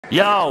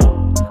Yo,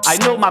 I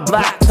know my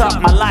black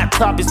top, my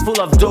laptop is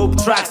full of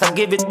dope tracks. I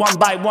give it one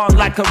by one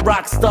like a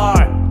rock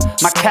star.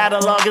 My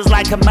catalog is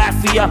like a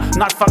mafia.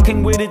 Not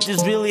fucking with it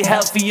is really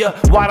healthier.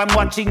 While I'm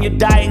watching you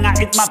dying, I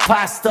eat my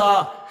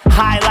pasta.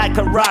 High like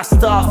a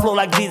rasta, flow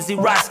like Dizzy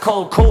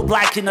Rascal, cold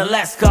like in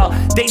Alaska,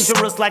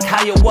 dangerous like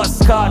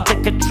ayahuasca.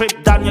 Take a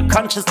trip down your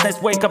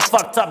consciousness, wake up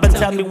fucked up and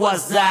tell me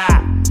what's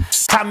that?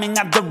 Coming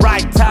at the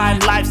right time,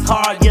 life's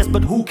hard, yes,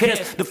 but who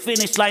cares? The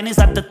finish line is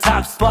at the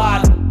top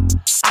spot.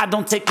 I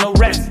don't take no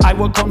rest, I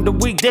work on the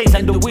weekdays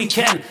and the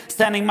weekend,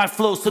 sending my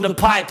flows to the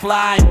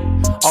pipeline.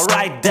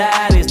 Alright,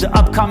 that is the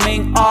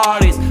upcoming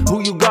artist.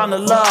 Who you gonna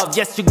love?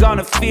 Yes, you're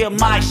gonna feel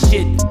my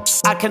shit.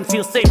 I can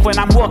feel safe when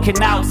I'm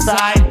walking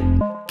outside.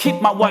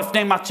 Keep my wife's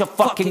name out your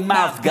fucking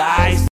mouth, guys.